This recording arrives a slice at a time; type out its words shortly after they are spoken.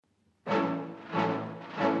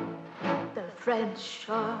French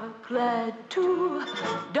are glad to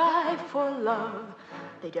die for love.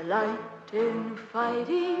 They delight in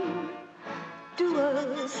fighting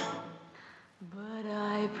duels. But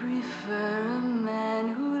I prefer a man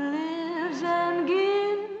who lives and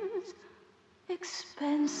gives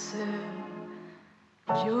expensive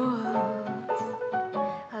jewels.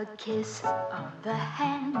 A kiss of the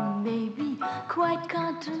hand may be quite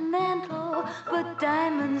continental, but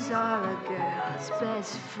diamonds are a girl's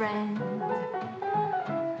best friend.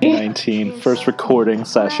 19, first recording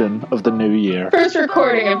session of the new year. First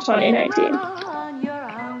recording of 2019.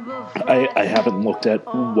 I haven't looked at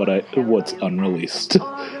what's unreleased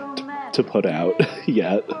to put out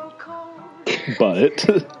yet, but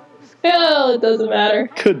Well, it doesn't matter.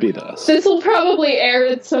 Could be this. This will probably air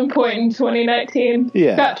at some point in 2019.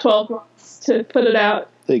 Yeah. Got 12 months to put it out.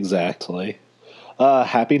 Exactly.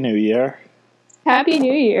 Happy New Year. Happy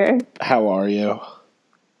New Year. How are you?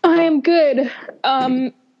 I am good.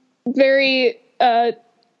 Very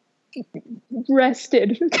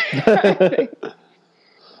rested.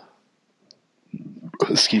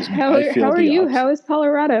 Excuse me. How are you? How is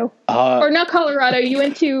Colorado? Or not Colorado. You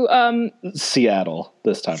went to Seattle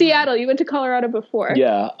this time. Seattle. You went to Colorado before.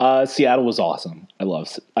 Yeah. Seattle was awesome. I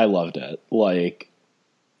loved it. Like,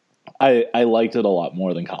 I liked it a lot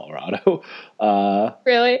more than Colorado.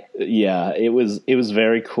 Really? Yeah. It was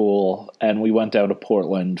very cool, and we went down to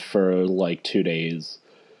Portland for like 2 days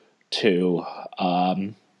too.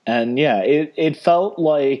 And yeah, it felt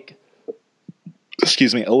like,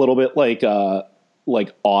 excuse me, a little bit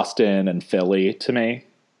like Austin and Philly to me,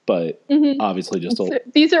 but obviously just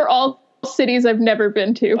these are all cities I've never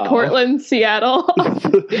been to. Portland, Seattle.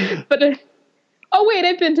 But oh wait,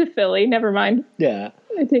 I've been to Philly. Never mind. Yeah,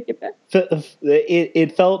 I take it back.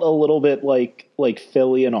 It felt a little bit like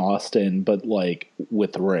Philly and Austin, but like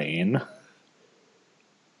with rain.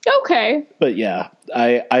 Okay. But yeah,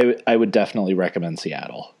 I would definitely recommend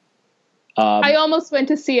Seattle. I almost went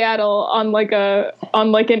to Seattle on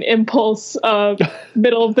an impulse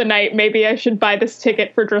middle of the night. Maybe I should buy this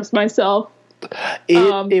ticket for just myself.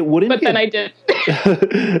 It wouldn't, but then I did.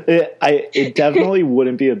 It definitely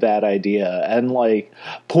wouldn't be a bad idea. And like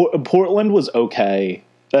Portland was okay.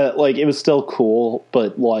 Like it was still cool,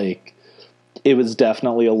 but like it was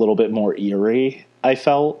definitely a little bit more eerie, I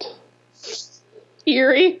felt.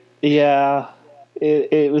 Eerie? Yeah.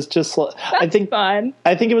 It was just like, fun.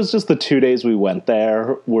 I think it was just the 2 days we went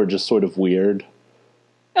there were just sort of weird.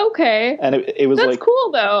 Okay. And it was that's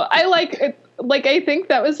cool though. I like it. Like, I think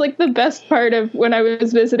that was like the best part of when I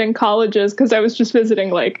was visiting colleges, because I was just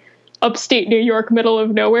visiting like upstate New York, middle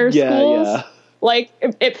of nowhere schools. Yeah. Like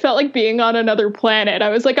it felt like being on another planet. I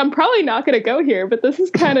was like, I'm probably not going to go here, but this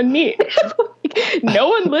is kind of neat. Like, no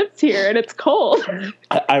one lives here and it's cold.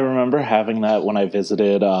 I remember having that when I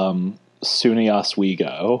visited SUNY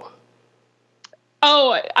Oswego.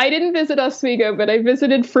 Oh, I didn't visit Oswego, but I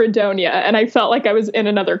visited Fredonia, and I felt like I was in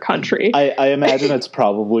another country. I imagine it's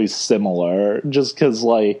probably similar, just because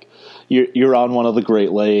like you're on one of the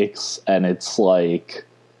Great Lakes, and it's like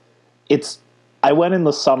I went in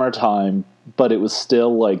the summertime, but it was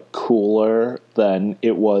still like cooler than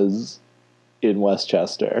it was in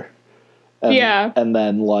Westchester. And, yeah. And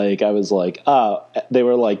then like I was like, oh, they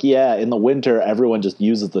were like, yeah, in the winter everyone just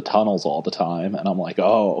uses the tunnels all the time, and I'm like,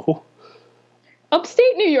 oh.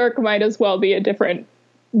 Upstate New York might as well be a different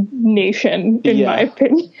nation, in my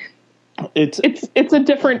opinion. It's a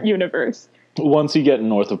different universe. Once you get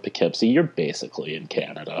north of Poughkeepsie, you're basically in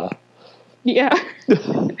Canada. Yeah.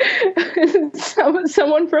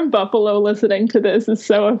 Someone from Buffalo listening to this is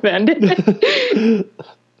so offended.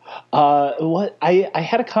 What? I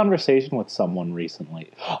had a conversation with someone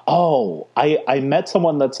recently. Oh, I met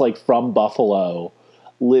someone that's like from Buffalo,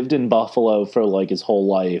 lived in Buffalo for like his whole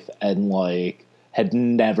life, and like had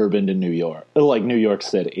never been to New York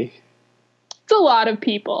City. It's a lot of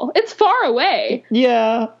people. It's far away.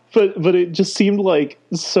 Yeah, but it just seemed like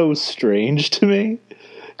so strange to me.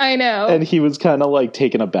 I know. And he was kind of like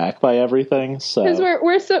taken aback by everything. So because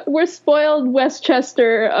we're spoiled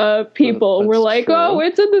Westchester people. We're like, true. Oh,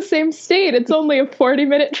 it's in the same state. It's only a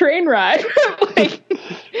 40-minute train ride. Like,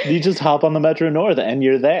 you just hop on the Metro North and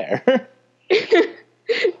you're there.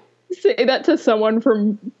 Say that to someone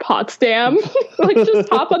from Potsdam. Like, just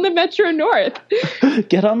hop on the Metro North.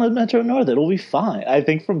 Get on the Metro North. It'll be fine. I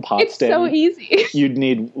think from Potsdam, it's so easy. You'd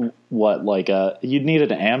need you'd need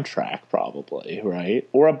an Amtrak probably, right?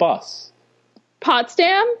 Or a bus.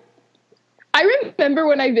 Potsdam? I remember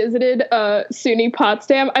when I visited SUNY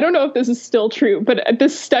Potsdam, I don't know if this is still true, but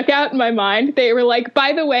this stuck out in my mind. They were like,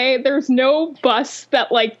 by the way, there's no bus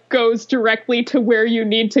that like goes directly to where you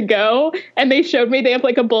need to go. And they showed me they have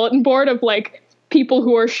like a bulletin board of like people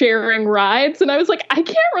who are sharing rides. And I was like, I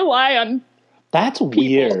can't rely on That's people.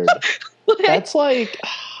 Weird. That's like,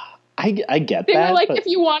 I get they that. They were like, if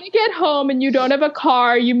you want to get home and you don't have a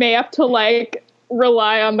car, you may have to like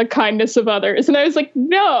rely on the kindness of others. And I was like,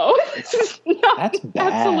 no, this is not, that's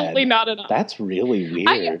bad. Absolutely not enough. That's really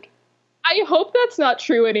weird. I hope that's not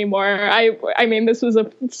true anymore. I mean, this was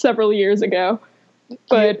several years ago,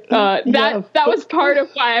 but that was part of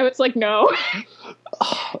why I was like, no.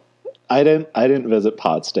 I didn't visit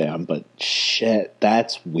Potsdam, but shit,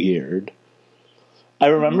 that's weird. I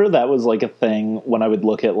remember that was like a thing when I would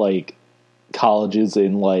look at like colleges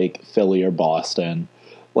in like Philly or Boston.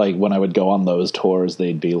 Like, when I would go on those tours,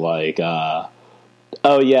 they'd be like, oh,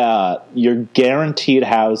 yeah, you're guaranteed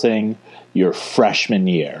housing your freshman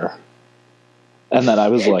year. And then I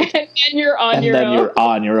was like... and then you're on your own. And then you're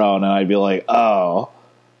on your own. And I'd be like, oh.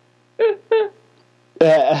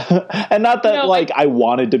 And not that, I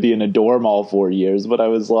wanted to be in a dorm all 4 years, but I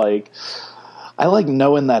was like, I like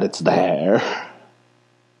knowing that it's there.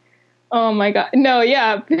 Oh my God. No,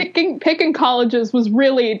 yeah. Picking colleges was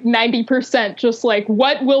really 90% just like,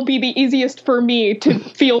 what will be the easiest for me to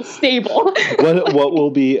feel stable? What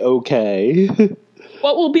will be okay?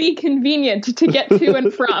 What will be convenient to get to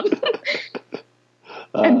and from?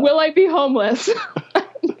 And will I be homeless?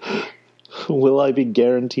 Will I be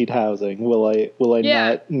guaranteed housing? Will I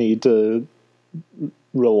not need to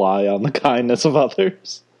rely on the kindness of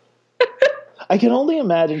others? I can only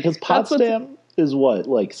imagine, because Potsdam is what,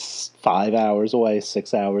 like 5 hours away,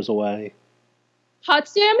 6 hours away?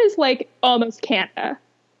 Potsdam is like almost Canada.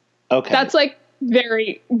 Okay. That's like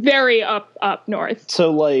very, very up north.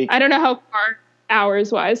 So like, I don't know how far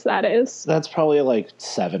hours wise that is. That's probably like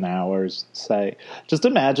 7 hours, say. Just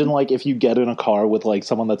imagine like if you get in a car with like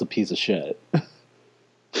someone that's a piece of shit.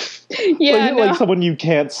 Yeah. Like someone you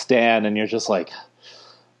can't stand, and you're just like,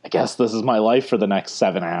 I guess this is my life for the next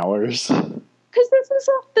 7 hours. Because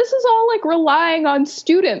this is all like relying on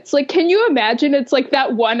students. Like, can you imagine? It's like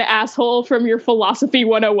that one asshole from your philosophy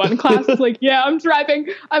 101 class is like, yeah, I'm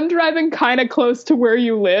driving kind of close to where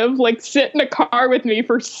you live. Like, sit in a car with me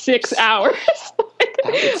for 6 hours.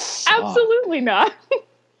 Absolutely not.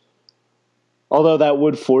 Although that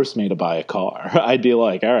would force me to buy a car. I'd be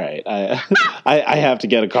like, all right, I have to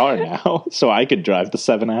get a car now, so I could drive the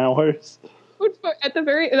 7 hours.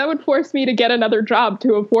 That would force me to get another job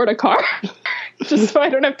to afford a car, just so I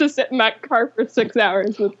don't have to sit in that car for 6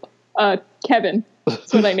 hours with Kevin.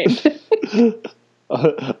 That's what I named him.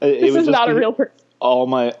 This is not a real person. All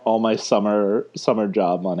my summer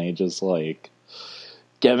job money, just like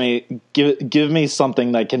give me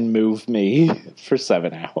something that can move me for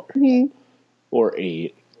 7 hours or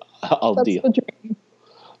 8. I'll That's deal. The dream.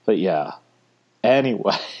 But yeah.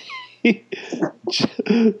 Anyway.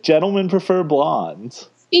 Gentlemen prefer blondes.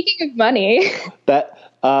 Speaking of money, that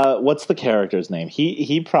what's the character's name?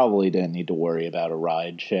 He probably didn't need to worry about a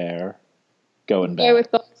ride share going back. Guy with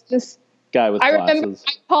glasses. I remember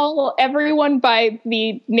I call everyone by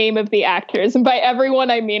the name of the actors, and by everyone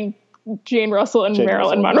I mean Jane Russell and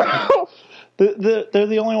Marilyn Monroe. They're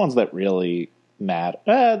the only ones that really matter.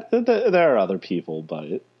 There are other people,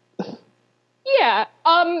 but yeah.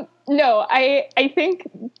 No, I think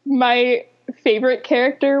my favorite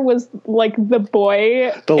character was like the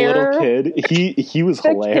boy, the little kid. He was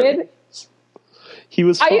hilarious. Kid. He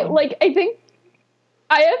was fun. I think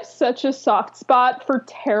I have such a soft spot for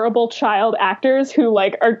terrible child actors who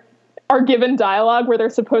like are given dialogue where they're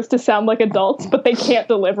supposed to sound like adults, but they can't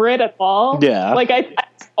deliver it at all. Yeah. Like I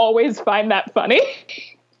always find that funny.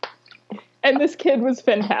 And this kid was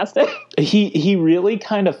fantastic. He really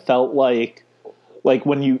kind of felt like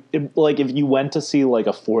when you if you went to see like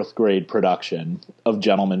a 4th grade production of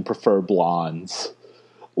Gentlemen Prefer Blondes.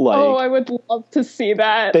 I would love to see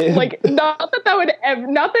that. Not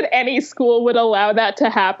that any school would allow that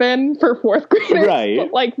to happen for 4th graders. Right.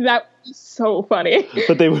 But like that would be so funny.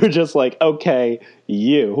 But they were just like, okay,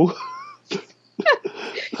 you.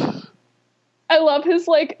 I love his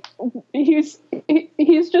he's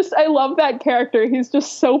just, I love that character. He's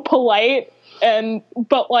just so polite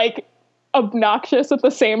but like obnoxious at the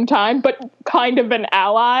same time, but kind of an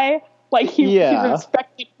ally. Like he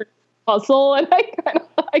respected her hustle, and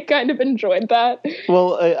I kind of enjoyed that.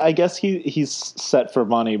 Well, I guess he's set for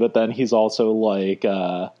money, but then he's also like,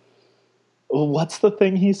 what's the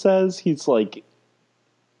thing he says? He's like,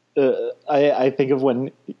 I think of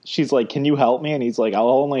when she's like, "Can you help me?" And he's like, "I'll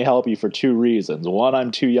only help you for 2 reasons. 1,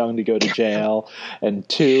 I'm too young to go to jail, and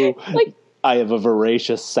 2, like, I have a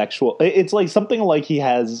voracious sexual." It's like something like he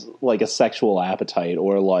has like a sexual appetite,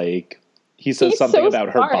 or like he says something about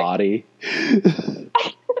her body.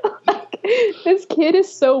 This kid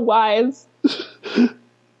is so wise.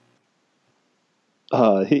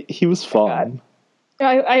 He was fun.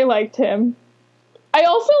 I liked him. I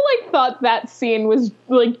also like thought that scene was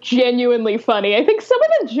like genuinely funny. I think some of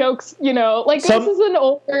the jokes, you know, like this is an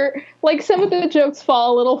older, like some of the jokes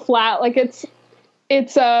fall a little flat. Like it's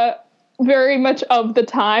very much of the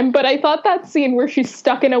time. But I thought that scene where she's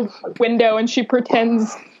stuck in a window and she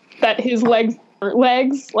pretends that his legs are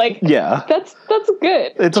legs, like, yeah, that's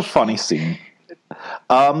good. It's a funny scene.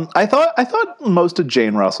 I thought most of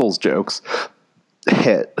Jane Russell's jokes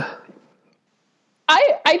hit.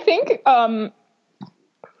 I think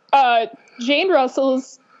Jane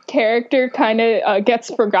Russell's character kind of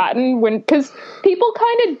gets forgotten because people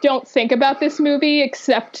kind of don't think about this movie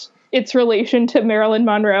except its relation to Marilyn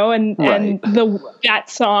Monroe and that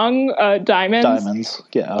song Diamonds. Diamonds,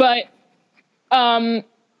 yeah.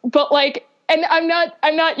 But like, and I'm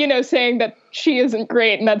not, you know, saying that she isn't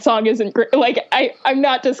great and that song isn't great. Like, I'm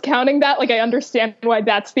not discounting that. Like, I understand why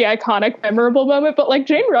that's the iconic, memorable moment. But like,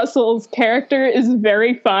 Jane Russell's character is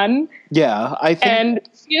very fun. Yeah, I think, and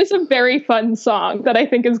she has a very fun song that I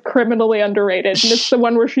think is criminally underrated. And it's the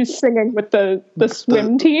one where she's singing with the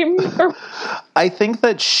swim team. I think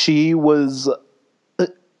that she was.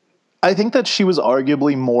 I think that she was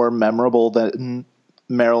arguably more memorable than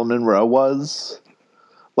Marilyn Monroe was.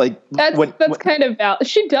 Like that's kind of valid.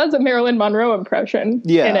 She does a Marilyn Monroe impression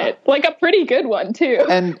in it, like a pretty good one too.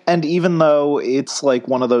 And even though it's like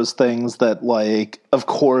one of those things that, like, of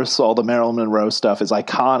course, all the Marilyn Monroe stuff is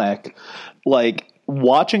iconic. Like,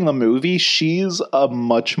 watching the movie, she's a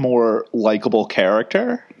much more likable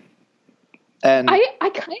character. And I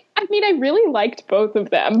really liked both of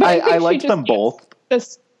them. But I liked them both.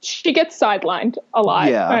 She gets sidelined a lot.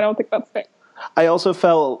 Yeah, I don't think that's fair. I also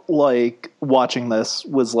felt like watching this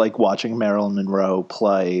was like watching Marilyn Monroe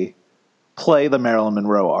play the Marilyn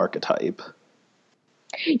Monroe archetype.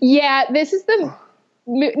 Yeah, this isn't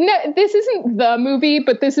the movie,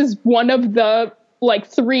 but this is one of the like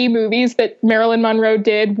 3 movies that Marilyn Monroe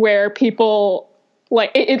did where people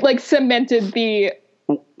like it like cemented the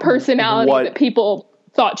personality that people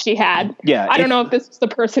thought she had. Yeah, I don't know if this is the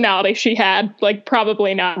personality she had. Like,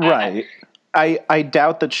 probably not. Right. I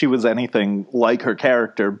doubt that she was anything like her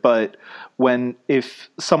character, but if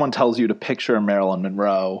someone tells you to picture Marilyn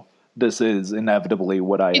Monroe, this is inevitably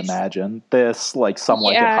what I imagine. This, like, Some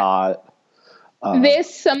Like It Hot.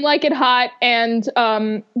 Some Like It Hot, and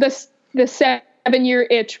the 7-Year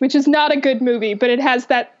Itch, which is not a good movie, but it has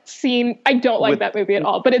that scene. I don't like that movie at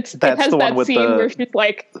all, but it has that scene where she's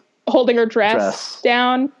like holding her dress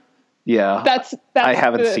down. Yeah, that's I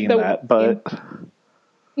haven't seen that, but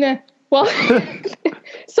nah. Well,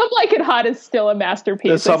 Some Like It Hot is still a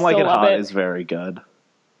masterpiece. Some Like It Hot is very good.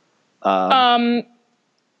 But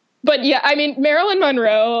yeah, I mean, Marilyn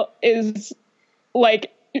Monroe is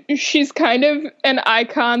like, she's kind of an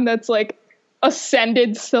icon that's like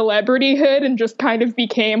ascended celebrityhood and just kind of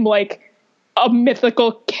became like a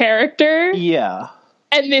mythical character. Yeah.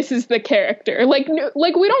 And this is the character. Like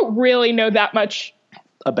we don't really know that much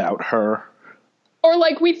about her. Or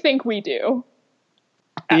like we think we do.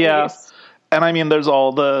 Yeah. Least. And I mean, there's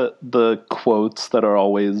all the quotes that are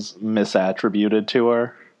always misattributed to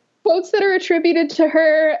her. Quotes that are attributed to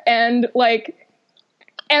her, and like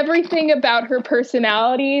everything about her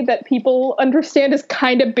personality that people understand is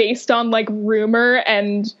kind of based on like rumor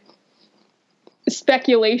and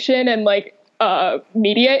speculation and like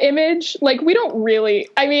media image. Like, we don't really,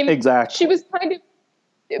 I mean, exactly. She was kind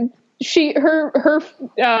of,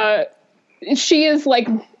 she is like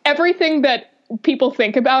everything that people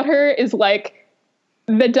think about her is like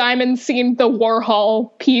the diamond scene, the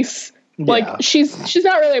Warhol piece. Yeah. Like, she's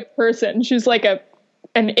not really a person. She's like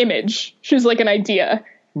an image. She's like an idea.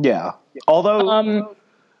 Yeah. Although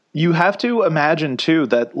you have to imagine too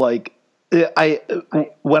that like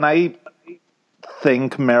when I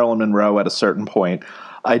think Marilyn Monroe at a certain point,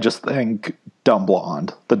 I just think dumb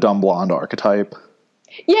blonde, the dumb blonde archetype.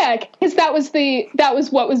 Yeah, because that was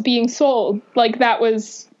what was being sold. Like,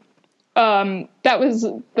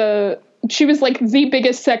 she was like the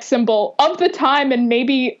biggest sex symbol of the time, and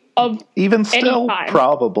maybe of even still time.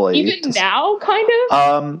 Probably even now, kind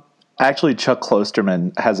of. Actually, Chuck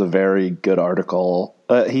Klosterman has a very good article.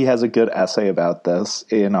 He has a good essay about this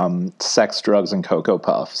in Sex, Drugs, and Cocoa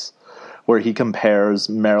Puffs, where he compares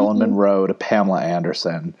Marilyn Monroe to Pamela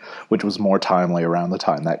Anderson, which was more timely around the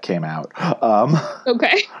time that came out.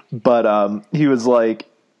 Okay. But he was like,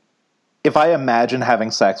 if I imagine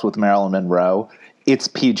having sex with Marilyn Monroe, it's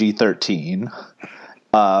PG-13.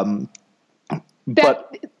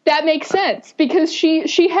 That makes sense, because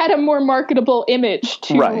she had a more marketable image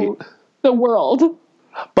to the world.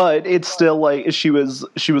 But it's still like she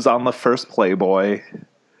was on the first Playboy.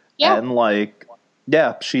 Yeah. And like,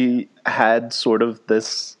 yeah, she had sort of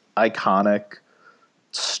this iconic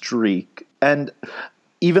streak. And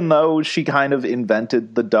even though she kind of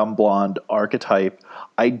invented the dumb blonde archetype,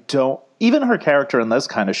 even her character in this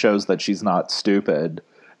kind of shows that she's not stupid.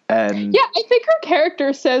 And yeah, I think her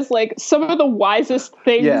character says like some of the wisest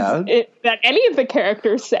things that any of the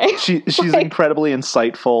characters say. She's like, incredibly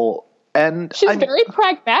insightful. And she's very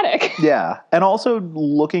pragmatic. Yeah. And also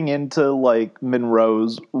looking into like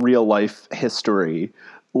Monroe's real life history,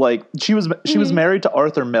 like she was married to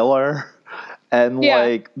Arthur Miller, and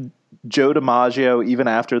like Joe DiMaggio, even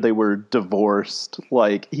after they were divorced,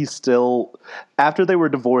 like after they were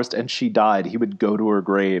divorced and she died, he would go to her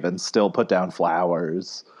grave and still put down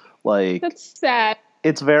flowers. Like, that's sad.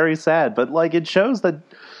 It's very sad, but like it shows that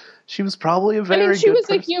she was probably a very she was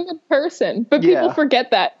a human person, but people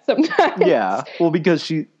forget that sometimes. Yeah. Well, because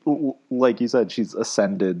she, like you said, she's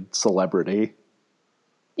ascended celebrity.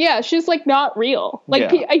 Yeah, she's like not real. Like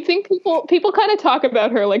I think people kind of talk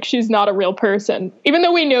about her like she's not a real person, even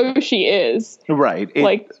though we know she is. Right.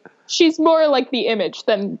 Like she's more like the image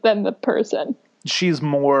than the person. She's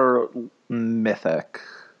more mythic,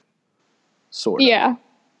 sort of. Yeah.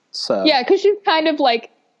 So yeah, because she's kind of like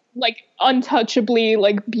untouchably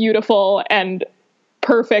like beautiful and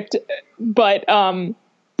perfect, but also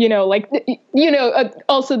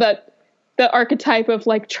that the archetype of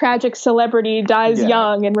like tragic celebrity dies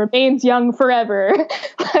young and remains young forever.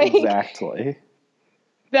 Like, exactly.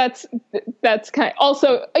 That's kind.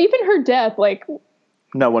 Also, even her death, like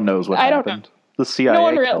no one knows what happened. Don't know. The CIA no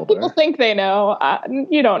one killed her. People think they know.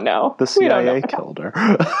 You don't know. The CIA killed her.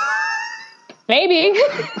 Maybe.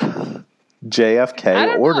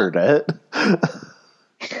 JFK ordered it.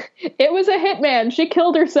 It was a hitman. She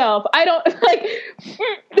killed herself. I don't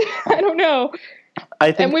know.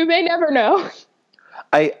 And we may never know.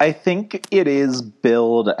 I think it is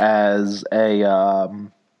billed as a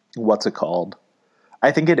what's it called?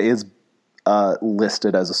 I think it is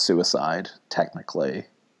listed as a suicide technically.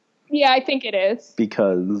 Yeah, I think it is.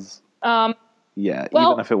 Because even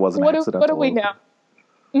if it wasn't accidental. What do we know?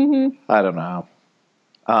 Mm-hmm. I don't know.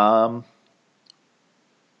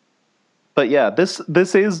 But yeah, this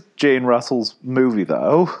is Jane Russell's movie,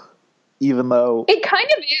 though. Even though it kind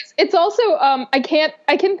of is. It's also I can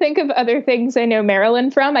think of other things I know Marilyn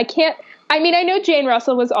from. I know Jane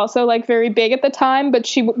Russell was also like very big at the time, but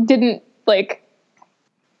she didn't like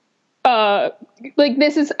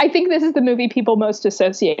this is. I think this is the movie people most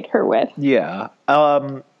associate her with. Yeah.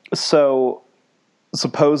 So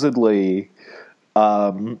supposedly,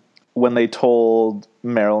 when they told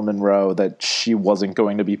Marilyn Monroe that she wasn't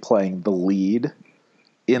going to be playing the lead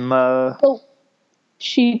in the... Well,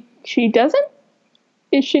 she doesn't?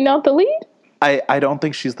 Is she not the lead? I don't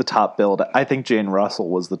think she's the top billed. I think Jane Russell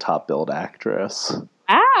was the top billed actress.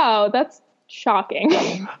 Wow, that's shocking.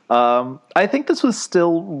 I think this was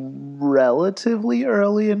still relatively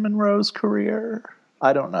early in Monroe's career.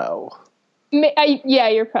 I don't know. Yeah,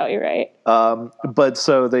 you're probably right. But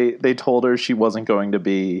so they told her she wasn't going to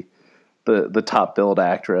be the top billed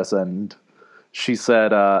actress, and she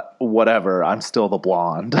said, whatever, I'm still the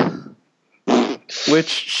blonde. Which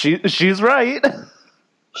she's right.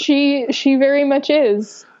 She very much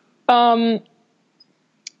is. And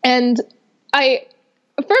first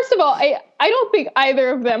of all, I don't think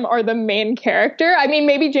either of them are the main character. I mean,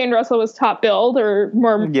 maybe Jane Russell was top billed or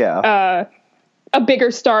more a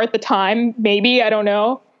bigger star at the time, maybe, I don't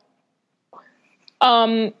know.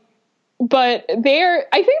 But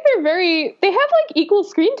I think they have like equal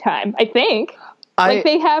screen time, I think.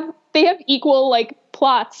 They have equal like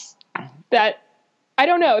plots that, I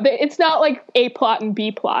don't know. It's not like A plot and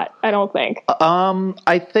B plot, I don't think.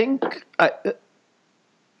 I think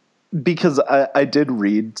because I did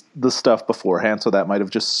read the stuff beforehand, so that might have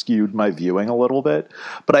just skewed my viewing a little bit.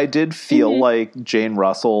 But I did feel like Jane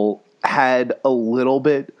Russell had a little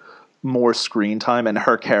bit more screen time, and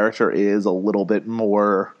her character is a little bit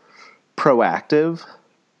more proactive.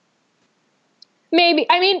 Maybe.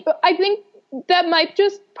 I mean, I think that might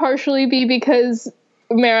just partially be because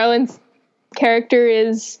Marilyn's character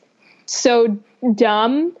is so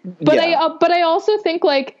dumb. But I also think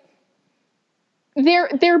like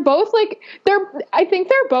they're both like I think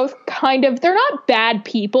they're both kind of, they're not bad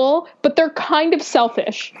people, but they're kind of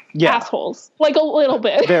selfish assholes, like a little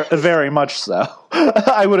bit. Very much so.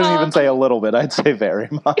 I wouldn't even say a little bit. I'd say very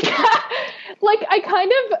much. Like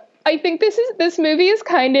I think this movie is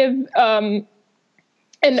kind of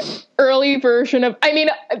an early version of, I mean,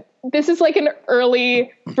 this is like an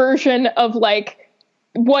early version of like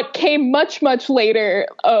what came much, much later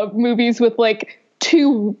of movies with like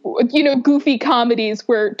two, goofy comedies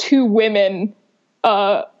where two women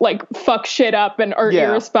like fuck shit up and are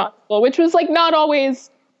irresponsible, which was like not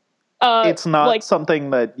always it's not like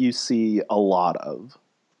something that you see a lot of.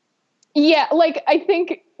 Yeah, like I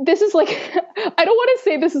think this is like, I don't want to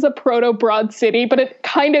say this is a proto Broad City, but it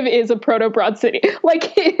kind of is a proto Broad City.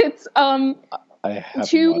 Like it's I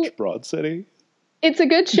haven't watched Broad City. It's a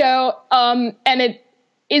good show, and it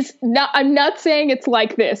is not. I'm not saying it's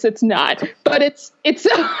like this. It's not, but it's it's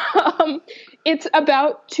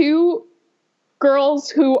about two girls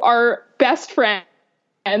who are best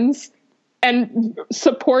friends and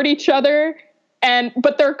support each other,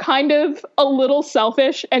 but they're kind of a little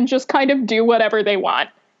selfish and just kind of do whatever they want.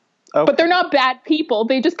 Okay. But they're not bad people.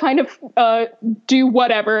 They just kind of do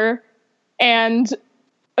whatever, and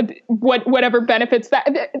whatever benefits that.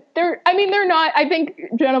 They're not. I think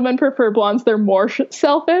Gentlemen Prefer Blondes. They're more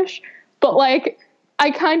selfish, but like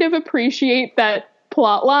I kind of appreciate that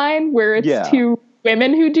plot line where it's two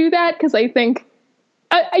women who do that, because I think,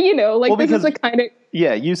 this is a kind of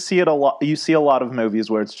you see it a lot. You see a lot of movies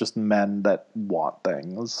where it's just men that want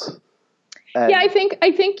things. And I think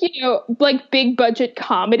like big budget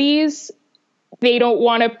comedies, they don't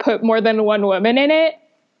want to put more than one woman in it,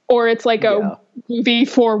 or it's like a movie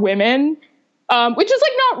for women, which is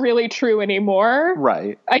like not really true anymore.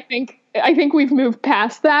 Right. I think we've moved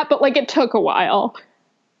past that, but like it took a while.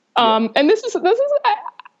 And this is I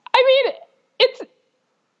mean,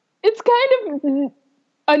 it's kind of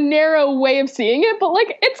a narrow way of seeing it, but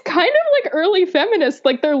like it's kind of like early feminist,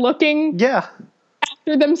 like they're looking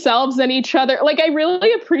after themselves and each other. Like I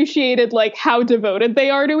really appreciated like how devoted they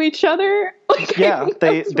are to each other. Like,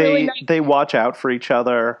 they watch out for each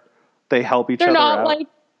other. They help each other out.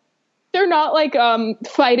 They're not like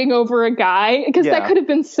fighting over a guy, because that could have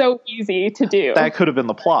been so easy to do. That could have been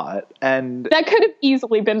the plot, and that could have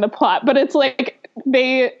easily been the plot. But it's like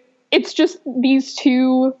it's just these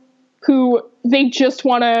two who they just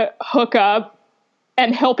want to hook up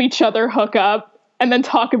and help each other hook up, and then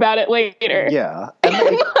talk about it later. Yeah,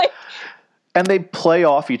 and they play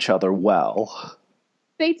off each other well.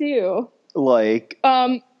 They do. Like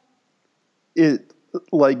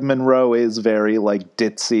Monroe is very like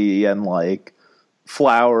ditzy and like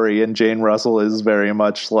flowery, and Jane Russell is very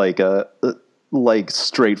much like a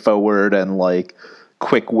straightforward and like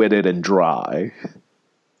quick-witted and dry.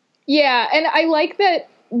 Yeah, and I like that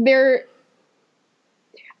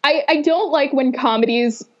I don't like when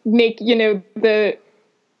comedies make, the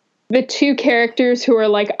two characters who are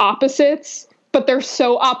like opposites, but they're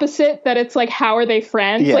so opposite that it's like, how are they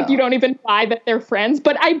friends? Yeah. Like, you don't even buy that they're friends,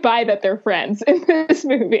 but I buy that they're friends in this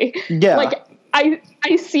movie. Yeah. Like, I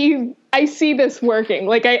see this working.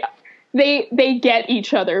 Like, they get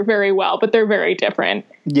each other very well, but they're very different.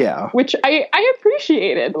 Yeah. Which I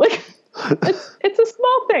appreciated. Like, it's a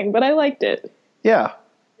small thing, but I liked it. Yeah.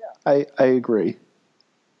 I agree.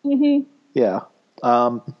 Mm-hmm. Yeah.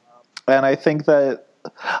 And I think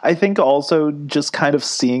also just kind of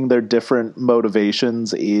seeing their different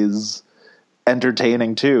motivations is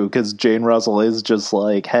entertaining too, because Jane Russell is just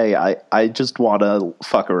like, hey, I just want to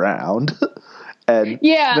fuck around. And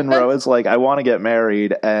Monroe is like, I want to get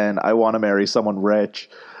married, and I want to marry someone rich.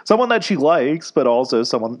 Someone that she likes, but also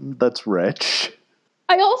someone that's rich.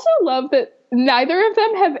 I also love that neither of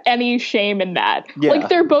them have any shame in that. Yeah. Like,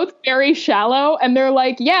 they're both very shallow, and they're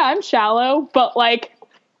like, yeah, I'm shallow, but like,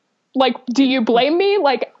 do you blame me?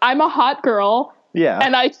 Like, I'm a hot girl. Yeah.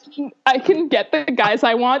 And I can get the guys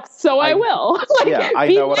I want, so I will. Like, yeah, I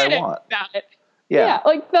know what I want. About it. Yeah.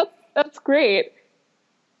 Like, that's great.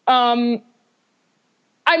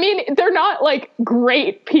 I mean, they're not like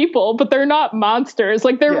great people, but they're not monsters.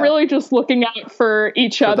 Like, they're really just looking out for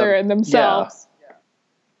each other and themselves.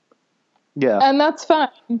 Yeah. And that's fun.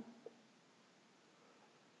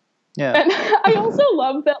 Yeah. And I also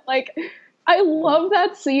love that, like, I love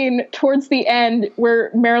that scene towards the end where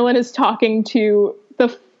Marilyn is talking to the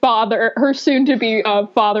father, her soon-to-be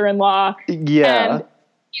father-in-law. Yeah. And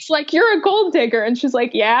he's like, you're a gold digger. And she's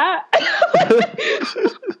like, yeah.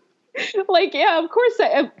 Like, yeah, of course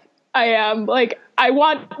I am. Like, I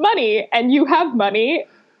want money, and you have money,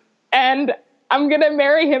 and I'm going to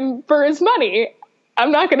marry him for his money.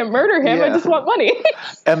 I'm not going to murder him. I just want money.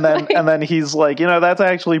 And then he's like, that's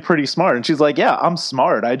actually pretty smart. And she's like, yeah, I'm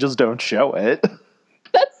smart. I just don't show it.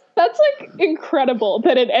 That's like incredible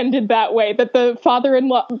that it ended that way. That the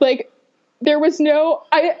father-in-law, like, there was no.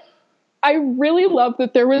 I really love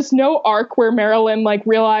that there was no arc where Marilyn like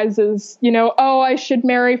realizes, oh, I should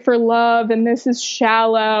marry for love, and this is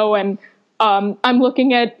shallow, and I'm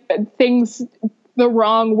looking at things the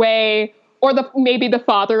wrong way, or maybe the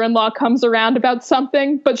father-in-law comes around about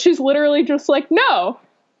something, but she's literally just like, no,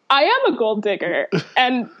 I am a gold digger,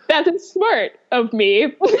 and that is smart of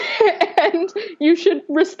me, and you should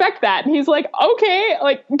respect that. And he's like, okay,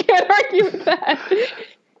 like, can't argue with that.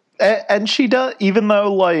 And she does, even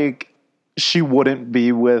though, like, she wouldn't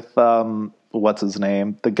be with, what's his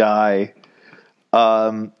name? The guy,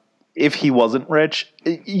 if he wasn't rich,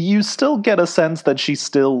 you still get a sense that she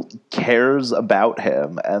still cares about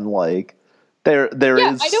him, and, like, there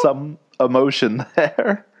is some emotion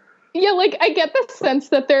there. Yeah, like, I get the sense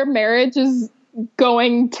that their marriage is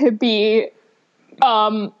going to be,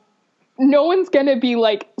 no one's going to be,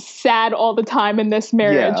 like, sad all the time in this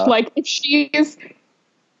marriage. Yeah. Like, if she's,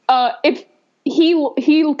 if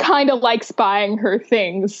he kind of likes buying her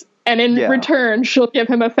things, and in return, she'll give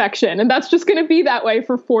him affection. And that's just going to be that way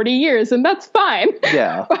for 40 years, and that's fine.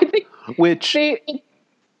 Yeah. I think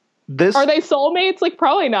are they soulmates? Like,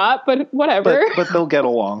 probably not, but whatever. But they'll get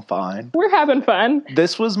along fine. We're having fun.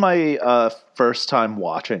 This was my first time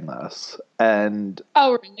watching this. And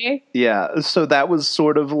oh, really? Yeah. So that was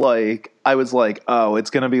sort of like, I was like, oh, it's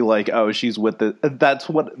going to be like, oh, she's with that's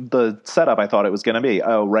what the setup I thought it was going to be.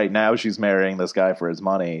 Oh, right now she's marrying this guy for his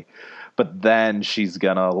money. But then she's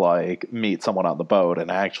going to, like, meet someone on the boat and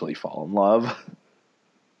actually fall in love.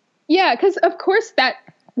 Yeah, because of course that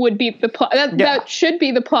would be the plot. That should be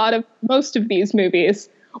the plot of most of these movies.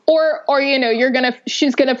 Or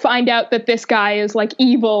she's gonna find out that this guy is like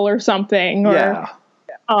evil or something. Or,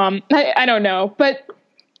 I don't know, but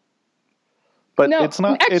no, it's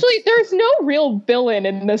not. Actually, there's no real villain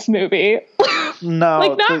in this movie. No,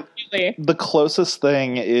 like not really. The closest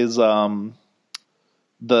thing is the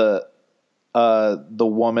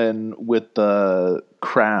woman with the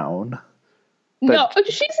crown. No,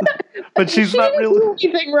 she's not. But she's not really do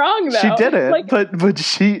anything wrong, though. She didn't. Like, but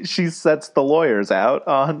she sets the lawyers out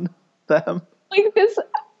on them. Like this,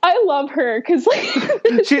 I love her because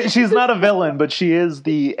like she's not a villain, but she is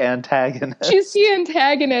the antagonist. She's the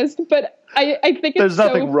antagonist, but I think there's it's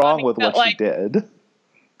nothing so wrong with what she did.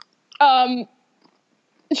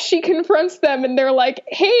 She confronts them, and they're like,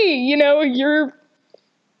 "Hey, you're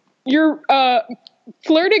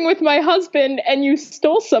flirting with my husband and you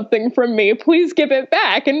stole something from me. Please give it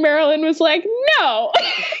back." And Marilyn was like, "No,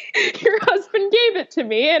 your husband gave it to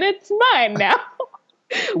me and it's mine now."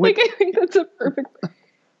 Like, I think that's a perfect...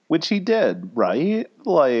 Which he did, right?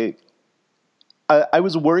 Like, I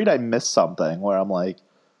was worried I missed something where I'm like,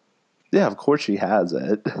 yeah, of course she has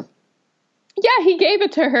it. Yeah, he gave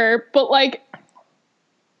it to her, but like,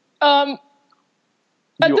 that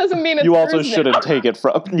doesn't mean it's you also hers shouldn't now. Take it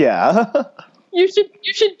from... Yeah. You should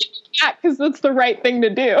do that because that's the right thing to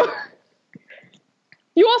do.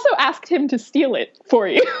 You also asked him to steal it for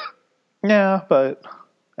you. Yeah, but...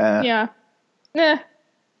 Yeah.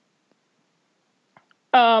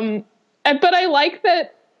 But I like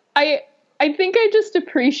that. I think I just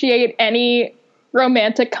appreciate any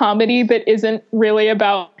romantic comedy that isn't really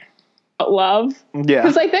about love. Yeah.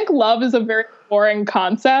 Because I think love is a very boring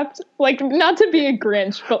concept. Like, not to be a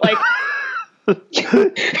Grinch, but like...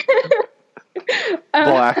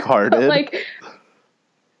 Black-hearted. Like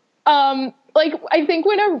I think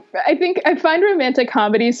I find romantic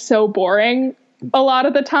comedies so boring a lot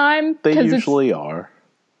of the time. They usually are.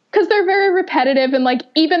 Because they're very repetitive, and like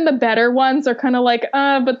even the better ones are kind of like,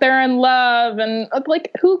 but they're in love, and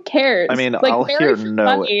like, who cares? I mean, like, I'll hear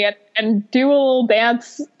no and do a little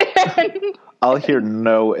dance. And I'll hear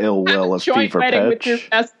no ill will of Fever Pitch with your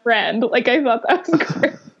best friend. Like, I thought that was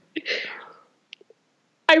great.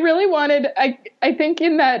 I really wanted, I think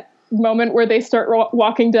in that moment where they start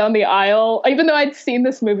walking down the aisle, even though I'd seen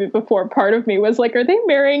this movie before, part of me was like, are they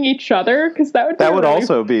marrying each other? Because that would really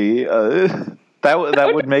also be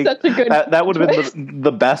that would make such a good that would have been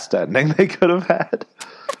the best ending they could have had.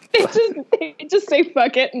 They just say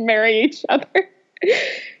fuck it and marry each other.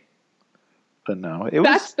 But no,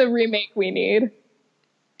 that's the remake we need.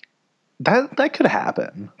 That could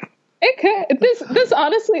happen. It could. This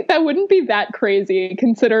honestly, that wouldn't be that crazy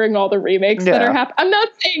considering all the remakes that are happening. I'm not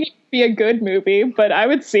saying it'd be a good movie, but I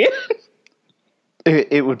would see it.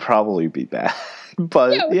 It would probably be bad,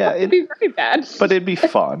 but it'd be very bad. But it'd be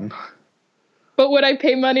fun. But would I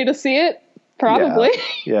pay money to see it? Probably.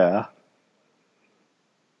 Yeah.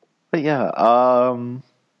 But yeah,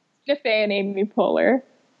 Tina Fey and Amy Poehler.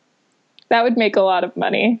 That would make a lot of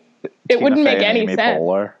money. It wouldn't make any sense.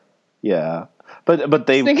 Poehler. Yeah, but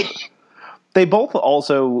they both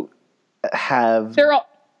also have.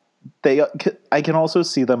 I can also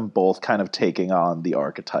see them both kind of taking on the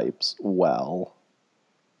archetypes well.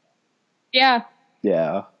 Yeah.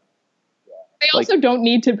 Yeah. They also don't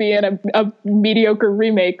need to be in a mediocre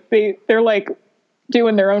remake. They're like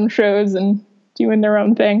doing their own shows and doing their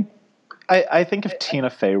own thing. I think if Tina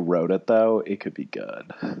Fey wrote it, though, it could be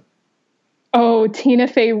good. Oh, Tina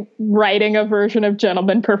Fey writing a version of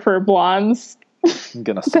Gentlemen Prefer Blondes. I'm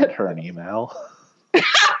going to send her an email.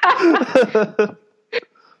 I'm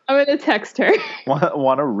going to text her.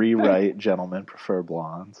 Want to rewrite Gentlemen Prefer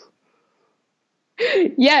Blondes?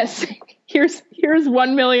 Yes. Here's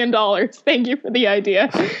 $1 million. Thank you for the idea.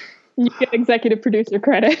 You get executive producer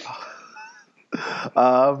credit.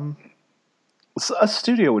 A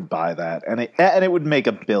studio would buy that, and it would make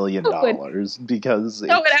 $1 billion because it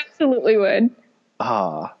absolutely would.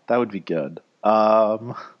 That would be good.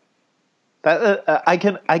 That I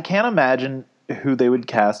can't imagine who they would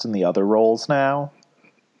cast in the other roles now,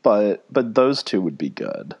 but those two would be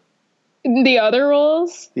good. The other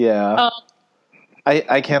roles? Yeah.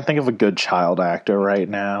 I can't think of a good child actor right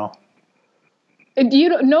now.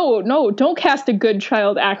 Don't cast a good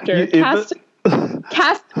child actor.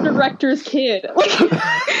 Cast the director's kid.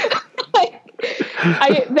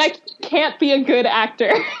 That can't be a good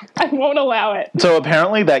actor. I won't allow it. So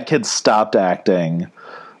apparently that kid stopped acting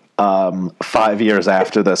 5 years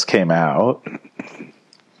after this came out.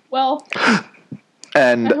 Well,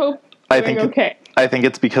 and I think okay. I think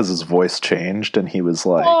it's because his voice changed, and he was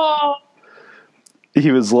like,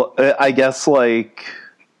 I guess, like,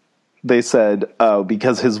 they said,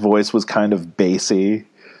 because his voice was kind of bassy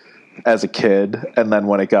as a kid, and then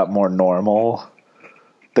when it got more normal,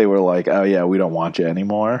 they were like, oh yeah, we don't want you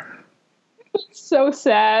anymore. It's so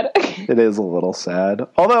sad. It is a little sad.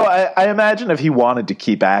 Although I imagine if he wanted to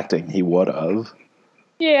keep acting, he would have.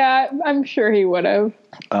 Yeah, I'm sure he would have.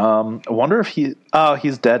 I wonder if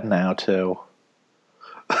he's dead now too.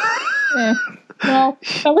 Well,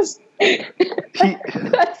 that was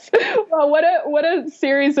what a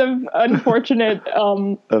series of unfortunate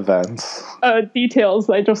events, details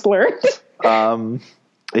I just learned.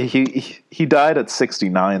 He died at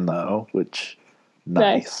 69 though, which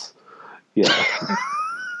nice. Yeah.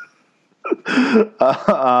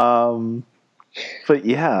 But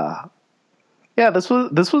yeah, this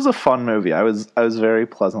was a fun movie. I was very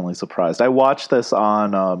pleasantly surprised. I watched this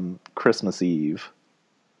on Christmas Eve.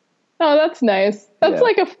 Oh, that's nice. This is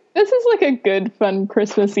like a good, fun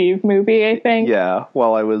Christmas Eve movie, I think. Yeah,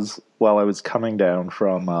 while I was coming down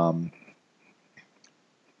from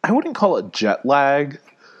I wouldn't call it jet lag,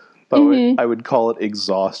 but I would call it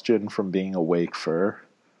exhaustion from being awake for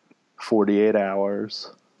 48 hours.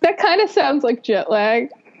 That kind of sounds like jet lag.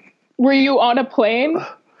 Were you on a plane?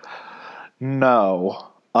 No.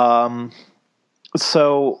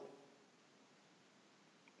 So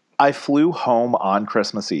I flew home on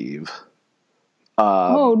Christmas Eve.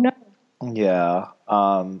 Oh no. Yeah.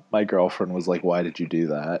 My girlfriend was like, why did you do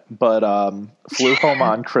that? But flew home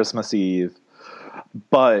on Christmas Eve.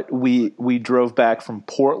 But we drove back from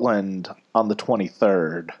Portland on the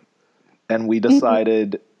 23rd, and we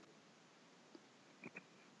decided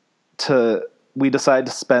to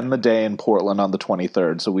spend the day in Portland on the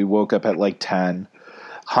 23rd. So we woke up at like 10,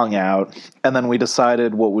 hung out, and then we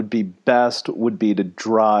decided what would be best would be to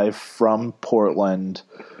drive from Portland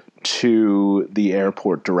to the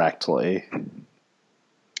airport directly.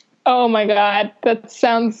 Oh my God, that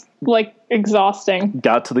sounds like exhausting.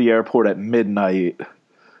 Got to the airport at midnight,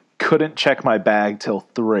 couldn't check my bag till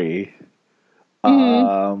 3.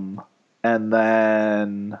 And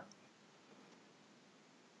then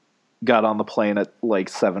got on the plane at like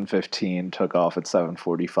 7:15, took off at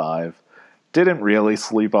 7:45. Didn't really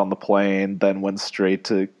sleep on the plane, then went straight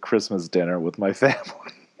to Christmas dinner with my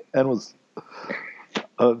family and was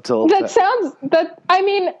until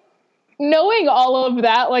knowing all of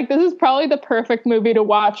that, like, this is probably the perfect movie to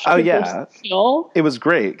watch. Oh yeah, it was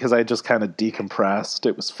great because I just kind of decompressed.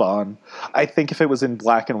 It was fun. I think if it was in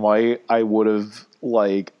black and white, I would have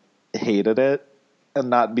like hated it,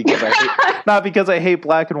 and not because I hate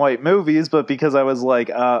black and white movies, but because I was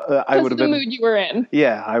like, I would have been the mood you were in.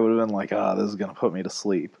 Yeah, I would have been like, this is gonna put me to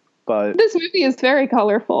sleep. But this movie is very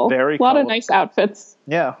colorful. A lot of nice outfits.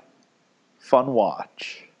 Yeah, fun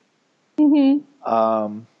watch.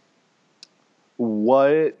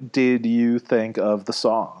 What did you think of the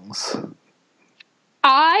songs?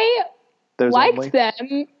 I liked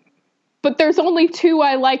them, but there's only 2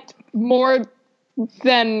 I liked more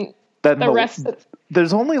than Then the rest.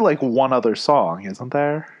 There's only like one other song, isn't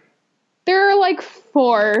there? There are like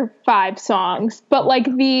 4 or 5 songs, but like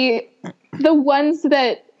the ones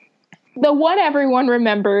that the one everyone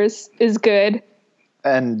remembers is good.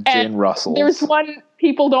 And Jane Russell. There's one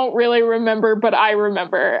people don't really remember, but I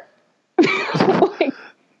remember. Like,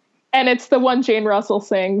 and it's the one Jane Russell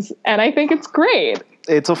sings, and I think it's great.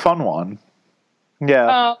 It's a fun one.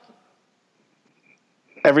 Yeah.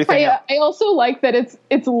 Everything. I also like that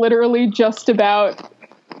it's literally just about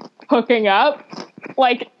hooking up.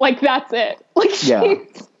 Like that's it. Like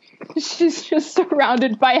she's just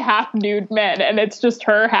surrounded by half nude men, and it's just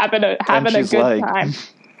her having a good time.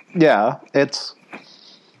 Yeah, it's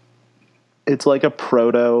like a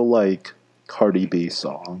proto like Cardi B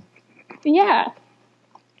song. Yeah,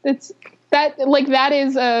 it's that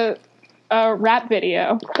is a rap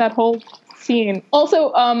video. That whole scene.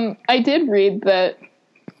 Also, I did read that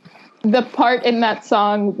the part in that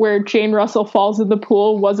song where Jane Russell falls in the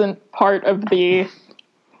pool wasn't part of the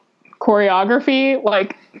choreography.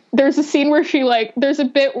 Like, there's a scene where there's a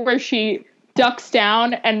bit where she ducks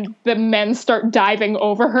down and the men start diving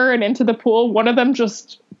over her and into the pool. One of them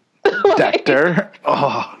just decked her.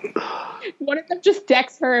 Oh. One of them just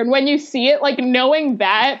decks her, and when you see it, like, knowing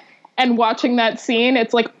that and watching that scene,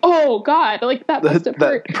 it's like, oh god, like that must have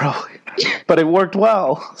hurt. Probably, but it worked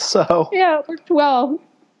well. So yeah, it worked well.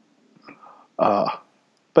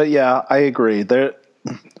 But yeah, I agree. There,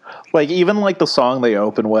 like, even like the song they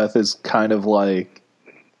open with is kind of like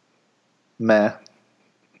meh.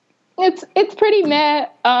 It's pretty meh.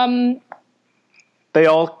 They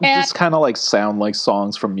all just kind of like sound like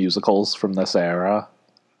songs from musicals from this era.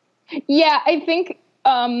 Yeah, I think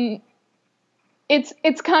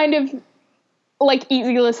it's kind of like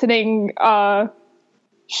easy listening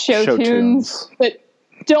show tunes that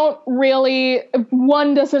don't really,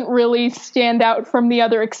 one doesn't really stand out from the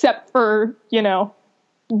other except for,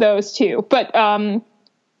 those two. But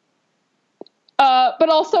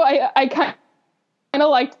also I kind of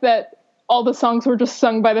liked that all the songs were just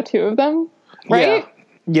sung by the two of them, right?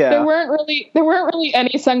 Yeah. There weren't really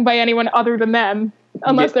any sung by anyone other than them,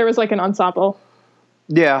 unless there was like an ensemble.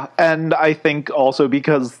 Yeah, and I think also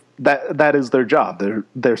because that is their job.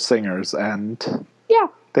 They're singers, and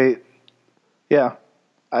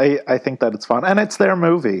I think that it's fun, and it's their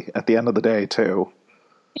movie at the end of the day too.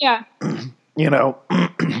 Yeah.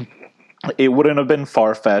 It wouldn't have been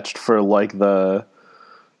far-fetched for like the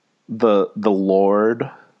Lord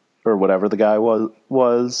or whatever the guy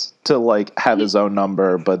was to like have his own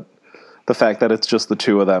number, but the fact that it's just the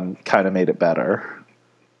two of them kind of made it better.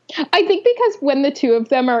 I think because when the two of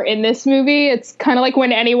them are in this movie, it's kind of like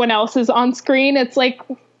when anyone else is on screen, it's like,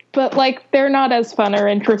 but like they're not as fun or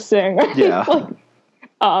interesting. Yeah.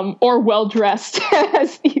 Or well-dressed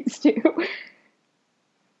as these two.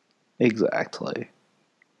 Exactly.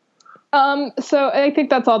 So I think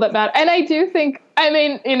that's all that matters. And I do think,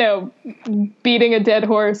 beating a dead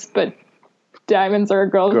horse, but Diamonds Are a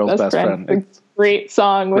Girl's Best Friend. It's a great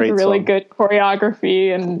song with really good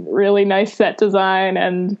choreography and really nice set design,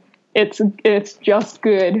 and it's just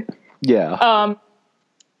good. Yeah.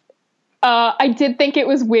 I did think it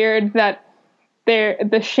was weird that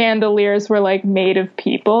the chandeliers were like made of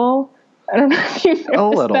people. I don't know if you noticed a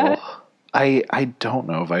little. That. I don't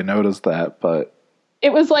know if I noticed that, but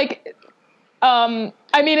it was like,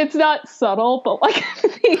 it's not subtle, but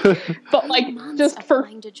just for,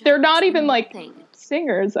 they're not even like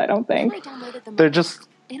singers, I don't think. They're just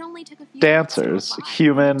dancers,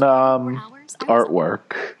 human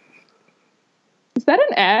artwork. Is that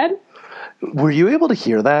an ad? Were you able to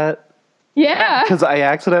hear that? Yeah. Because I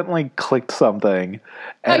accidentally clicked something.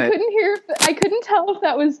 And I couldn't tell if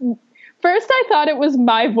that was... First, I thought it was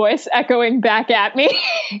my voice echoing back at me.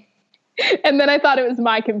 And then I thought it was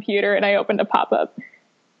my computer, and I opened a pop-up.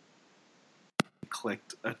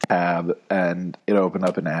 Clicked a tab, and it opened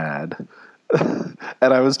up an ad.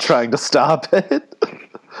 And I was trying to stop it.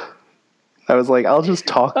 I was like, I'll just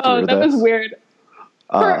talk through this. Oh, that was weird.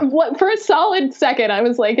 For a solid second, I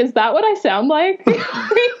was like, is that what I sound like?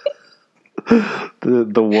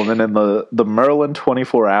 The woman in the Merlin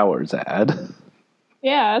 24 Hours ad.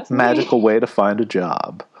 Yeah, it's magical way to find a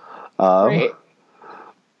job. Right.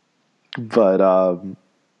 But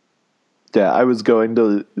I was going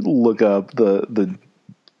to look up the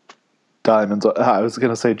Diamonds. I was going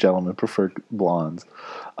to say Gentlemen Prefer Blondes.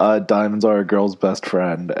 Diamonds Are a Girl's Best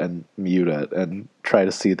Friend, and mute it and try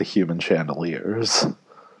to see the human chandeliers.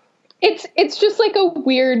 It's just like a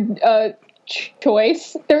weird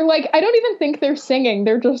choice. They're like, I don't even think they're singing.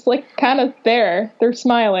 They're just like kind of there. They're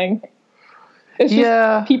smiling. It's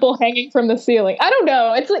just people hanging from the ceiling. I don't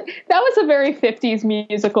know. It's like that was a very 50s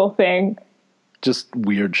musical thing. Just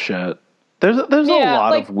weird shit. There's a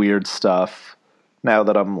lot of weird stuff now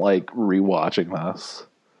that I'm like rewatching this.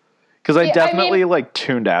 Because I definitely like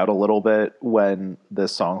tuned out a little bit when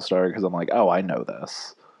this song started because I'm like, oh, I know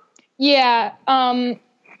this. Yeah. I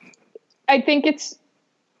think the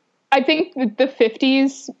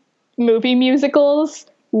 50s movie musicals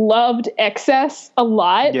loved excess a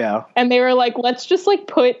lot. Yeah. And they were like, let's just like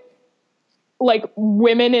put like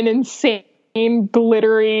women in insane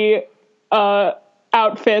glittery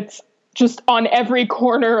outfits just on every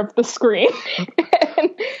corner of the screen.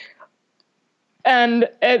 and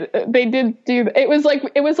they did do it was like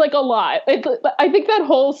a lot. I think that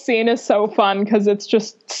whole scene is so fun because it's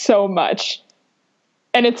just so much.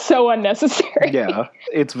 And it's so unnecessary. Yeah,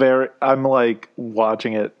 I'm like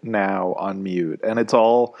watching it now on mute and it's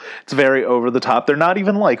very over the top. They're not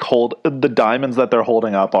even like the diamonds that they're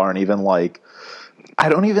holding up aren't even like, I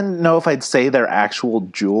don't even know if I'd say they're actual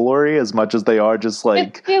jewelry as much as they are just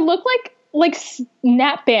like. They look like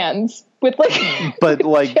snap bands with like, but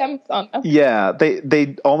like gems on them. Yeah,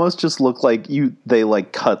 they almost just look like they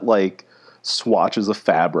like cut like swatches of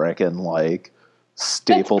fabric and like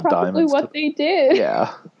stapled diamonds. That's probably what they did.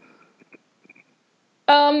 Yeah.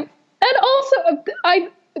 And also,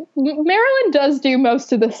 Marilyn does do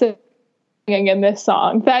most of the singing in this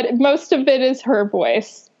song. That most of it is her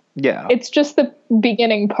voice. Yeah. It's just the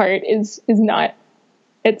beginning part is not.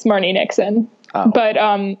 It's Marni Nixon. Oh.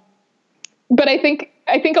 But I think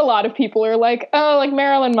a lot of people are like, oh, like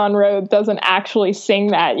Marilyn Monroe doesn't actually sing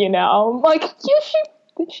that, you know? Like,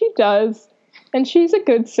 yeah, she does, and she's a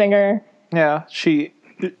good singer. Yeah, she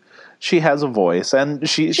has a voice, and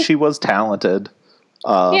she was talented.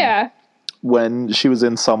 Yeah. When she was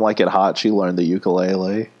in Some Like It Hot, she learned the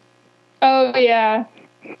ukulele. Oh, yeah.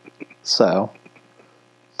 So,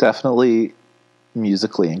 definitely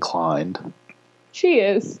musically inclined. She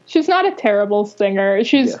is. She's not a terrible singer.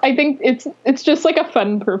 I think it's just like a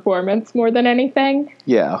fun performance more than anything.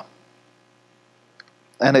 Yeah.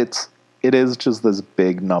 And it is just this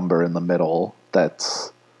big number in the middle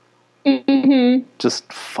that's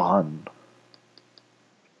just fun.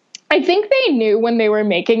 I think they knew when they were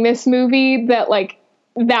making this movie that like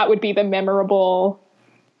that would be the memorable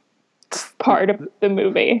part of the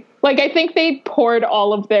movie. Like I think they poured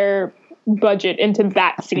all of their budget into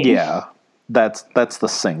that scene. Yeah. That's the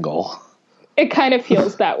single. It kind of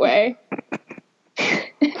feels that way.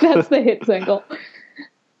 That's the hit single.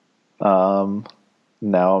 Now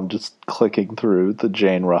I'm just clicking through the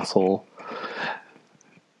Jane Russell.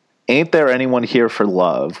 Ain't There Anyone Here for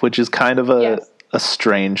Love, which is kind of a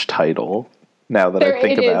strange title now that I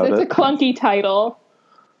think about it. It's a clunky title.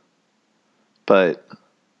 But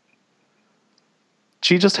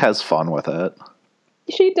she just has fun with it.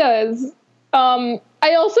 She does. I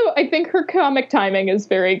think her comic timing is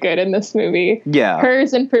very good in this movie. Yeah.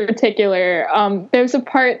 Hers in particular. There's a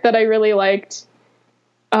part that I really liked.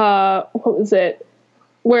 What was it?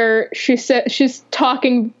 Where she's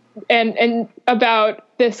talking and about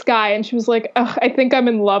this guy, and she was like, "Ugh, I think I'm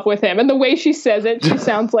in love with him." And the way she says it, she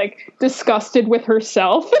sounds like disgusted with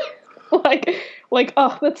herself. like,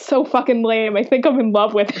 oh, that's so fucking lame. I think I'm in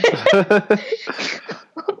love with him.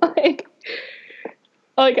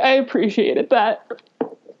 like I appreciated that.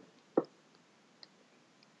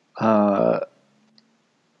 I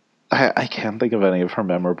can't think of any of her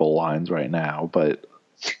memorable lines right now, but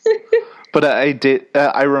I did.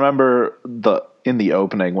 I remember in the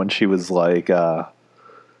opening when she was like,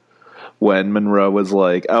 when Monroe was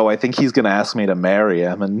like, "Oh, I think he's going to ask me to marry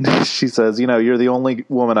him," and she says, "You know, you're the only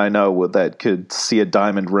woman I know that could see a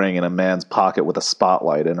diamond ring in a man's pocket with a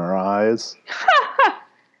spotlight in her eyes."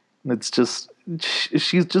 It's just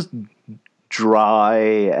she's just dry,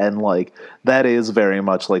 and like that is very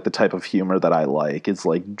much like the type of humor that I like. It's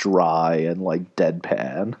like dry and like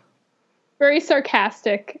deadpan, very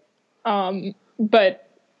sarcastic, but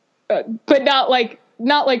not like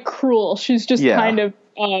cruel. She's just kind of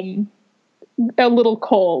a little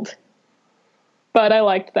cold, but I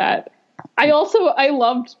liked that. I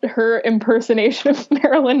loved her impersonation of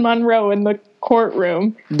Marilyn Monroe in the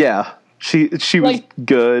courtroom. Yeah. She was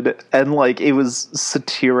good, and like it was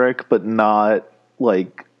satiric, but not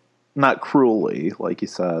cruelly, like you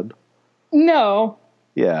said. No.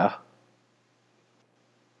 Yeah.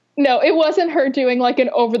 No, it wasn't her doing like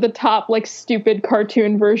an over the top, like stupid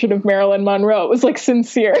cartoon version of Marilyn Monroe. It was like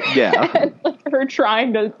sincere. Yeah. And, like, her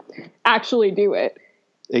trying to actually do it.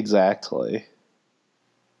 Exactly.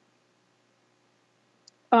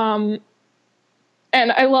 And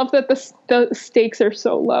I love that the stakes are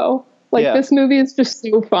so low. Like, yeah. This movie is just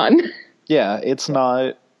so fun. Yeah, it's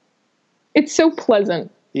not. It's so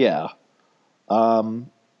pleasant. Yeah. I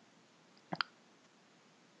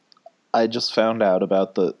just found out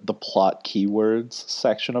about the plot keywords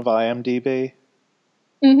section of IMDb.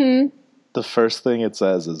 Mm-hmm. The first thing it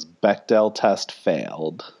says is Bechdel test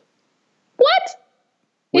failed. What?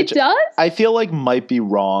 Which it does? I feel like might be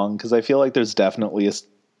wrong, because I feel like there's definitely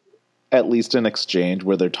at least an exchange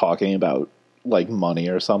where they're talking about like money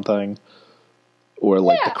or something, or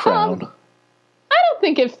like the crown. I don't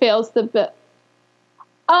think it fails the bit.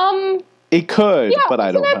 It could, but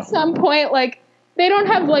I don't know. At some point, like, they don't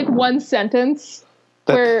have like one sentence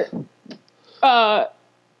where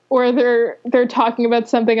they're talking about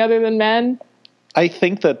something other than men. I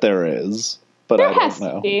think that there is, but there I don't has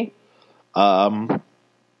know. To be.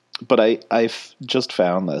 But I've just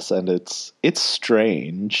found this, and it's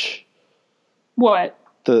strange. What?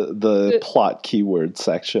 The plot keyword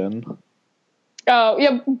section. Oh,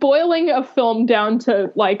 yeah, boiling a film down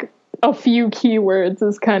to like a few keywords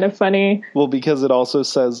is kind of funny. Well, because it also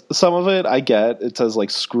says, some of it I get, it says like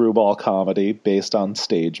screwball comedy based on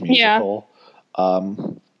stage musical. Yeah.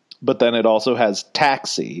 But then it also has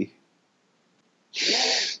taxi.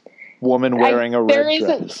 Woman wearing a red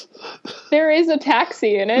dress. There is a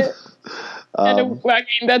taxi in it. I mean,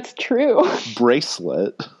 that's true.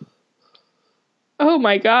 Bracelet. Oh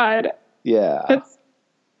my God. Yeah.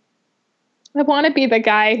 I want to be the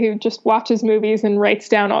guy who just watches movies and writes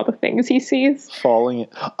down all the things he sees.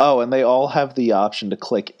 Oh, and they all have the option to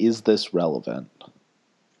click, is this relevant?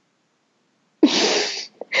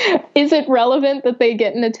 Is it relevant that they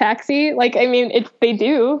get in a taxi? Like, I mean, they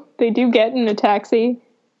do. They do get in a taxi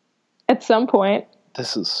at some point.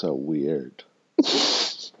 This is so weird.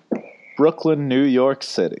 Brooklyn, New York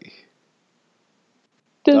City.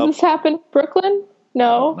 Does this happen in Brooklyn?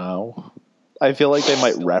 No. No. I feel like they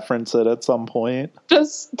might reference it at some point.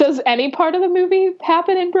 Does any part of the movie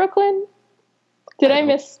happen in Brooklyn? Did I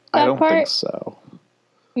miss that part? I don't think so.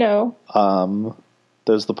 No.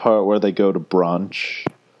 There's the part where they go to brunch,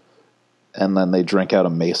 and then they drink out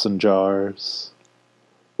of mason jars.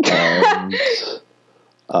 And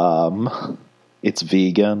it's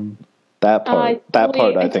vegan. That part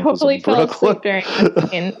I think was in Brooklyn.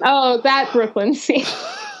 Oh, that Brooklyn scene.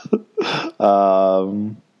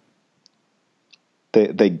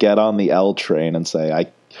 They get on the L train and say,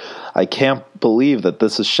 I can't believe that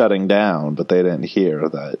this is shutting down, but they didn't hear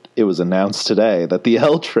that it was announced today that the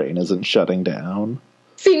L train isn't shutting down.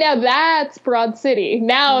 See, now that's Broad City.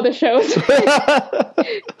 Now the show's...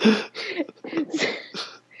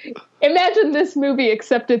 Imagine this movie,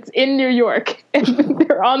 except it's in New York, and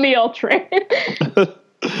they're on the L train.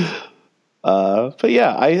 But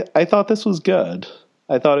yeah, I thought this was good.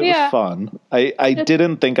 I thought it was fun. I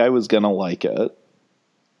didn't think I was going to like it.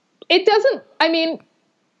 It doesn't, I mean,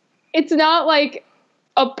 it's not like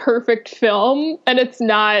a perfect film, and it's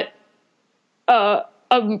not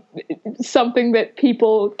something that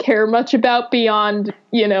people care much about beyond,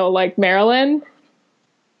 like Marilyn.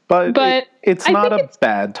 But it's not a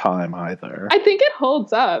bad time either. I think it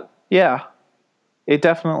holds up. Yeah, it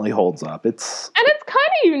definitely holds up. And it's kind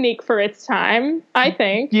of unique for its time, I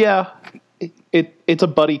think. Yeah, it's a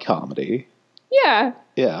buddy comedy. Yeah.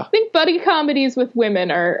 Yeah. I think buddy comedies with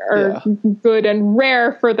women are good and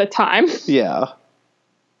rare for the time. Yeah.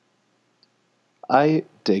 I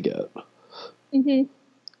dig it.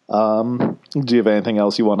 Mm-hmm. Do you have anything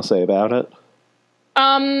else you want to say about it?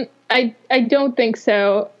 I don't think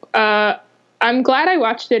so. I'm glad I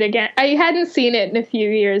watched it again. I hadn't seen it in a few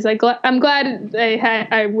years. I'm glad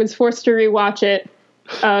I was forced to rewatch it,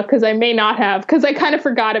 because I may not have, because I kind of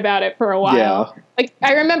forgot about it for a while. Yeah. Like,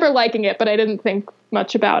 I remember liking it, but I didn't think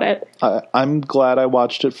much about it. I'm glad I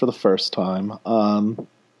watched it for the first time.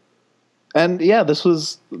 And yeah,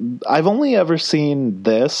 I've only ever seen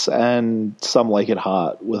this and Some Like It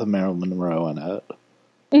Hot with Marilyn Monroe in it.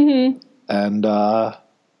 Mm-hmm. And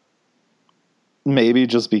maybe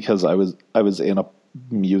just because I was in a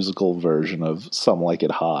musical version of Some Like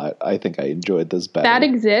It Hot, I think I enjoyed this better. That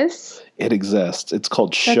exists? It exists. It's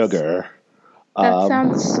called Sugar. That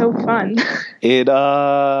sounds so fun. It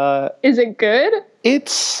Is it good?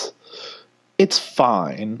 It's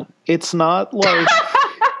fine. It's not like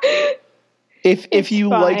if you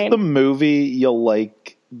like the movie, you'll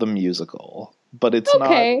like the musical. But it's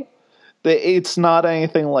not. It's not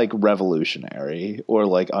anything like revolutionary or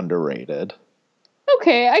like underrated.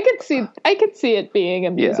 Okay, I could see it being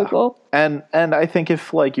a musical. Yeah. And I think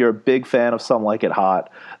if like you're a big fan of Some Like It Hot,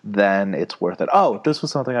 then it's worth it. Oh, this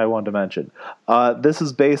was something I wanted to mention. This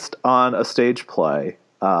is based on a stage play.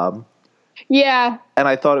 Yeah. And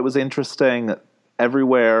I thought it was interesting.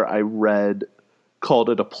 Everywhere I read called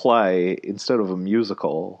it a play instead of a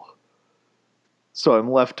musical. So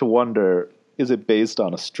I'm left to wonder, is it based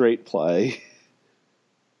on a straight play?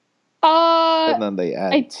 And then they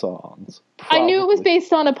add songs. Probably. I knew it was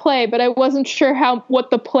based on a play, but I wasn't sure what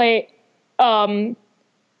the play. I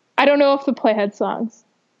don't know if the play had songs.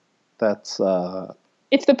 That's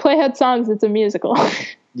if the play had songs, it's a musical.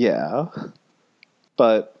 Yeah,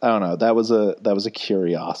 but I don't know. That was a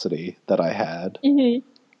curiosity that I had.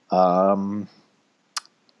 Mm-hmm.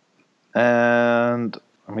 And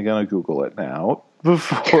I'm gonna Google it now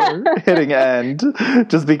before hitting end,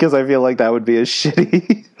 just because I feel like that would be a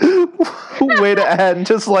shitty way to end.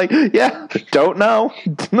 Just like, yeah, don't know.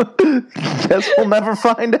 Guess we'll never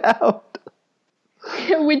find out.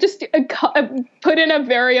 We just put in a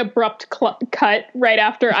very abrupt cut right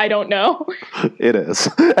after I don't know. It is.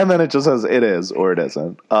 And then it just says it is or it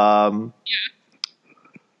isn't.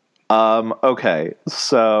 Okay,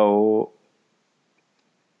 so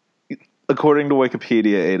according to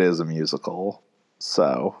Wikipedia, it is a musical.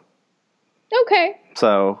 So. Okay.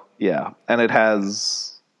 So, yeah. And it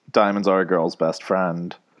has Diamonds Are a Girl's Best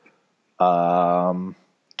Friend. Carol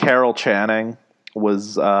Channing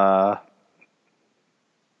was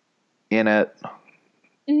in it.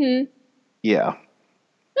 Mm-hmm. Yeah.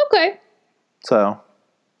 Okay. So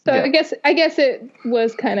yeah. I guess it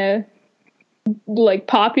was kind of like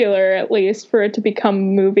popular, at least, for it to become a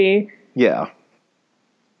movie. Yeah.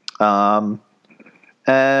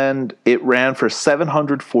 And it ran for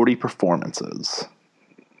 740 performances.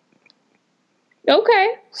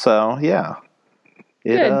 Okay. So, yeah.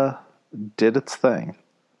 It did its thing.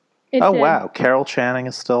 Wow, Carol Channing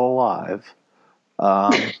is still alive.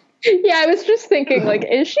 Yeah, I was just thinking, like,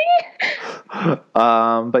 is she?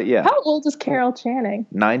 But yeah. How old is Carol Channing?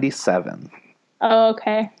 97. Oh,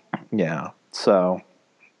 okay. Yeah, so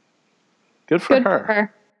good for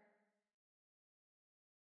her.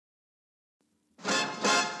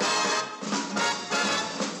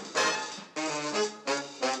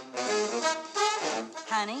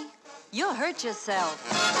 Honey, you'll hurt yourself.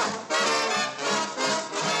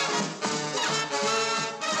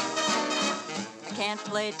 Can't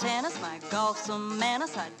play tennis, my golf's a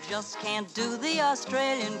menace. I just can't do the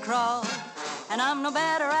Australian crawl. And I'm no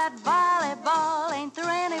better at volleyball. Ain't there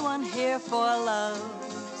anyone here for love?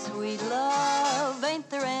 Sweet love, ain't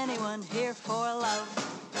there anyone here for love?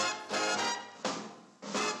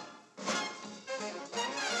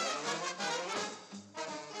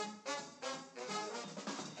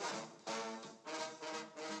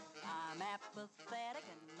 I'm apathetic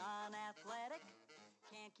and non-athletic.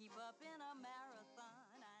 Can't keep up in a marathon.